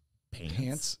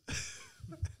 pants.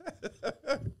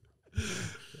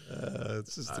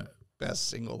 It's just the best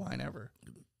single line ever.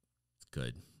 It's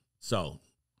good. So,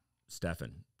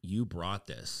 Stefan, you brought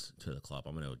this to the club.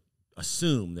 I'm going to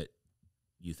assume that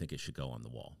you think it should go on the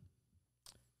wall.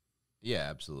 Yeah,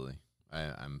 absolutely.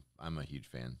 I'm a huge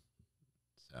fan.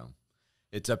 So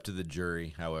it's up to the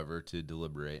jury, however, to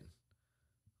deliberate.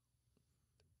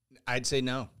 I'd say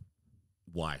no.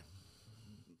 Why?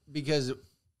 Because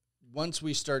once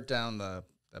we start down the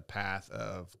path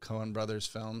of Coen Brothers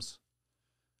films,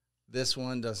 this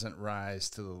one doesn't rise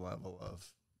to the level of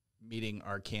meeting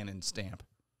our canon stamp.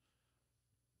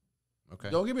 Okay.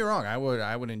 Don't get me wrong, I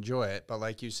would enjoy it, but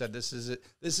like you said, this is an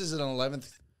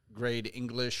 11th grade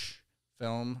English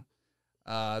film.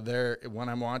 When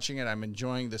I'm watching it, I'm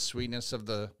enjoying the sweetness of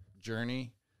the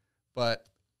journey, but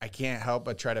I can't help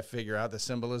but try to figure out the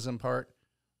symbolism part,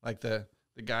 like the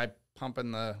guy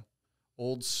pumping the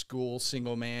old school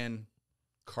single man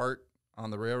cart on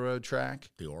the railroad track.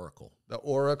 The Oracle. The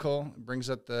Oracle brings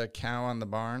up the cow on the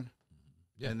barn.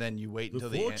 Yeah. And then you wait until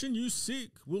the end. The fortune you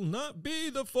seek will not be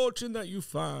the fortune that you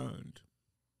find.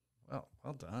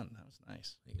 Well done. That was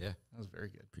nice. Yeah. That was very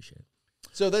good. Appreciate it.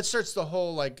 So that starts the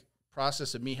whole like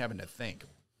process of me having to think.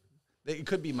 It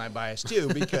could be my bias too,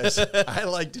 because I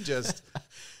like to just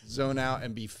zone out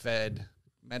and be fed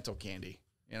mental candy,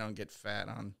 and get fat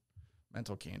on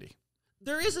mental candy.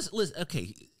 There is this list.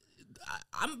 Okay,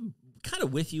 I'm kind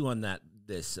of with you on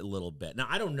this a little bit. Now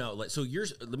I don't know. Let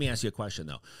me ask you a question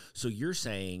though. So you're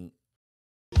saying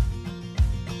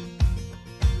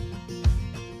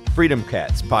Freedom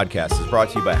Cats podcast is brought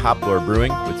to you by Hoplar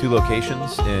Brewing with 2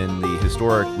 locations in the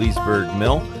historic Leesburg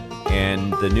Mill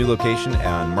And the new location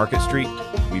on Market Street,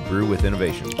 we brew with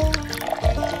innovation.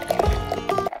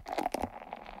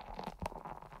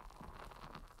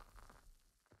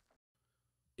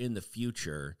 In the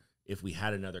future, if we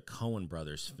had another Coen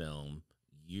Brothers film,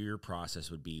 your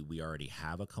process would be we already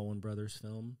have a Coen Brothers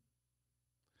film?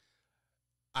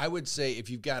 I would say if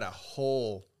you've got a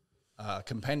whole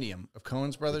compendium of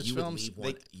Coen Brothers films,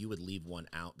 you would leave one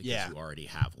out because you already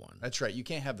have one. That's right. You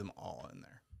can't have them all in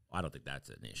there. I don't think that's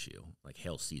an issue. Like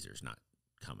Hail Caesar's not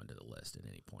coming to the list at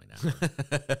any point ever.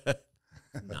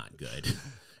 Not good.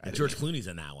 And George Clooney's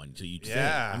in that one. So you say,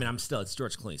 I mean, it's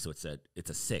George Clooney, so it's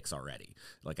a 6 already.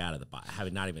 Like out of the box.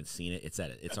 Having not even seen it,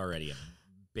 it's already a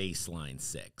baseline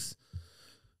 6.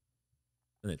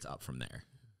 And it's up from there.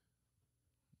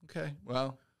 Okay.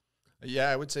 Well, yeah,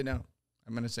 I would say no.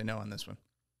 I'm going to say no on this one.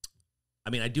 I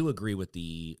mean, I do agree with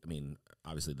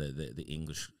obviously the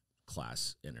English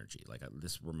class energy. Like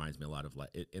this reminds me a lot of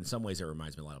in some ways it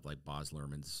reminds me a lot of like Baz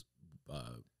Luhrmann's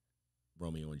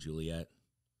Romeo and Juliet.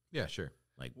 Yeah, sure.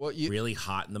 Like really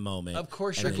hot in the moment. Of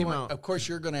course, you're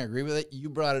going to agree with it. You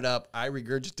brought it up. I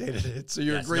regurgitated it, so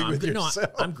you're agreeing with yourself.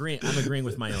 No, I'm agreeing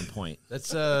with my own point. That's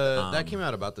that came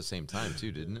out about the same time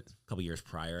too, didn't it? A couple years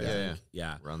prior. I think.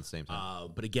 Yeah, around the same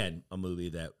time. But again, a movie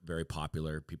that very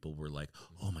popular. People were like,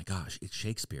 "Oh my gosh, it's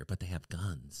Shakespeare," but they have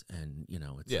guns, and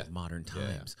it's like modern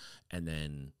times. Yeah. And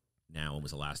then now, when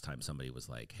was the last time somebody was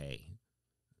like, "Hey,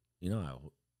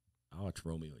 I watched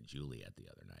Romeo and Juliet the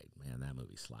other night. Man, that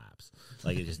movie slaps."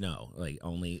 Like,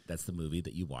 only that's the movie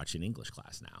that you watch in English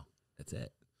class now. That's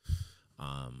it.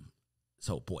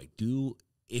 So, boy,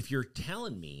 if you're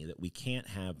telling me that we can't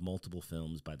have multiple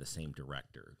films by the same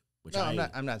director, which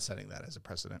I'm not setting that as a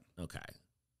precedent. Okay.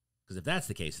 Because if that's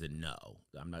the case, then no,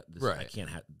 I'm not. I can't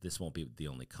have. This won't be the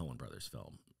only Coen Brothers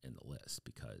film in the list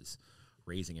because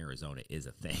Raising Arizona is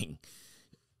a thing.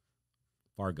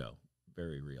 Fargo,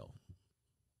 very real.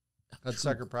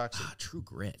 Sucker Proxy. True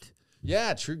Grit.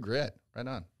 Yeah, True Grit. Right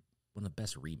on. One of the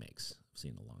best remakes I've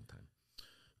seen in a long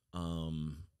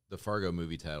time. The Fargo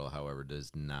movie title, however,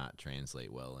 does not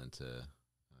translate well into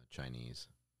Chinese.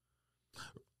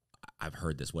 I've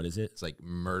heard this. What is it? It's like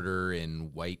Murder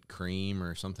in White Cream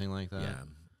or something like that. Yeah.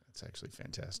 That's actually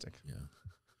fantastic. Yeah.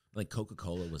 Like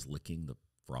Coca-Cola was licking the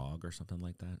frog or something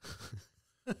like that.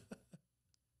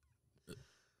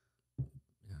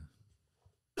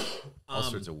 All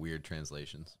sorts of weird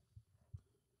translations.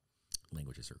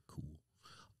 Languages are cool.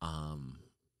 I'm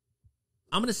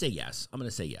going to say yes.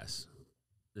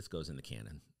 This goes in the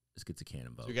canon. This gets a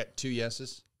canon vote. So we got 2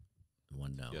 yeses?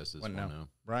 1 no. Yeses, one no. no.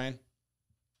 Brian?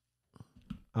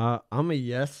 I'm a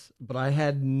yes, but I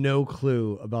had no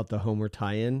clue about the Homer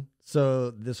tie-in.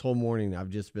 So this whole morning I've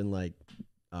just been like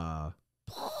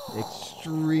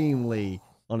extremely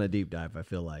on a deep dive, I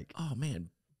feel like. Oh, man.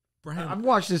 Brian, I've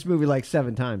watched this movie like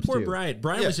 7 times. Poor too. Brian.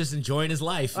 Brian was just enjoying his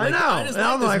life. I know.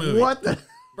 I I'm like, movie. what the?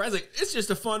 Brian's like, it's just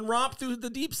a fun romp through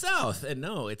the deep south. And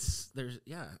no,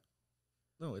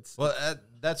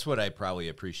 that's what I probably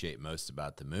appreciate most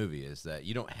about the movie is that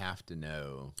you don't have to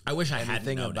know. I wish I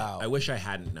hadn't known it. I wish I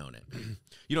hadn't known it.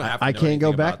 You don't have to. I know can't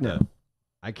go back about now.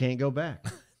 I can't go back.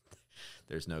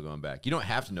 There's no going back. You don't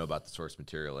have to know about the source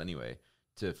material anyway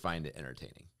to find it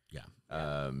entertaining. Yeah.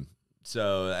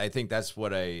 So I think that's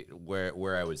what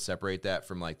where I would separate that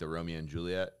from like the Romeo and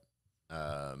Juliet,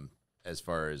 as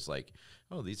far as like,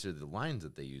 oh, these are the lines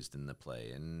that they used in the play,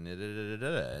 and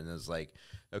it's like,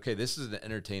 okay, this is an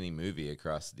entertaining movie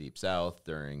across the Deep South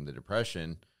during the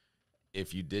Depression.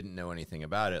 If you didn't know anything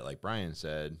about it, like Brian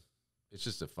said, it's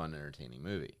just a fun, entertaining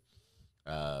movie.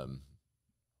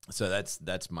 So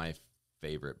that's my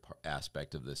favorite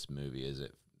aspect of this movie is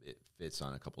it fits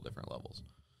on a couple different levels.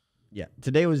 Yeah,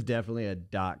 today was definitely a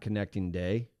dot connecting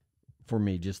day for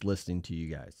me just listening to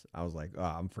you guys. I was like, oh,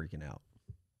 I'm freaking out.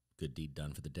 Good deed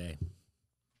done for the day.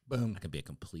 Boom. I can be a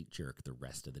complete jerk the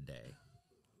rest of the day.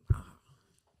 Oh,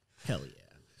 hell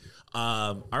yeah.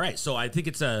 All right, so I think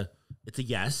it's a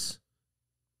yes.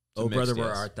 Oh, brother,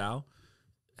 where art thou?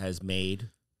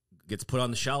 Gets put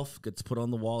on the shelf, gets put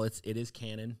on the wall. It is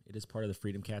canon. It is part of the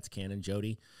Freedom Cats canon.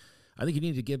 Jody, I think you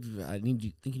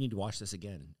need to watch this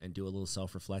again and do a little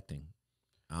self-reflecting,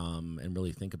 and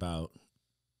really think about,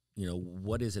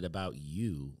 what is it about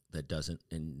you that doesn't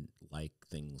like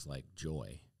things like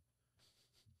joy?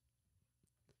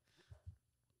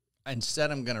 Instead,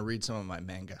 I'm going to read some of my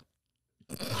manga.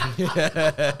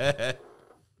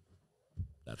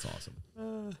 That's awesome.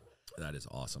 That is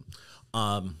awesome.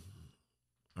 All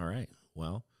right.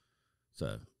 Well,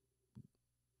 so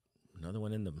another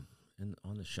one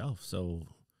on the shelf. So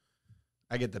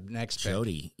I get the next pick.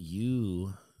 Jody,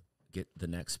 you get the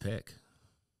next pick.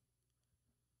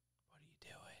 What are you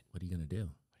doing? What are you going to do?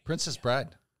 Princess Bride.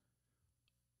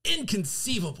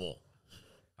 Inconceivable.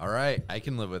 All right, I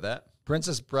can live with that.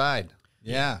 Princess Bride.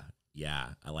 Yeah. Yeah,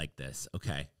 I like this.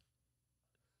 Okay.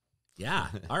 Yeah.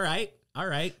 All right. All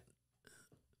right.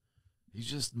 He's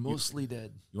just mostly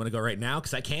dead. You want to go right now?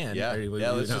 Because I can. Yeah,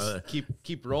 let's No, just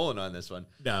keep rolling on this one.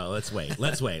 No, let's wait.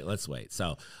 Let's wait.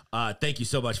 So thank you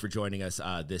so much for joining us.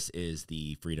 This is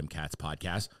the Freedom Cats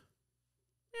podcast.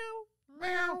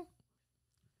 Meow.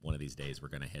 One of these days, we're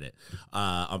going to hit it.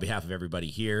 On behalf of everybody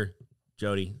here,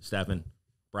 Jody, Stefan,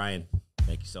 Brian,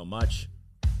 thank you so much.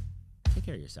 Take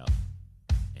care of yourself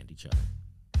and each other.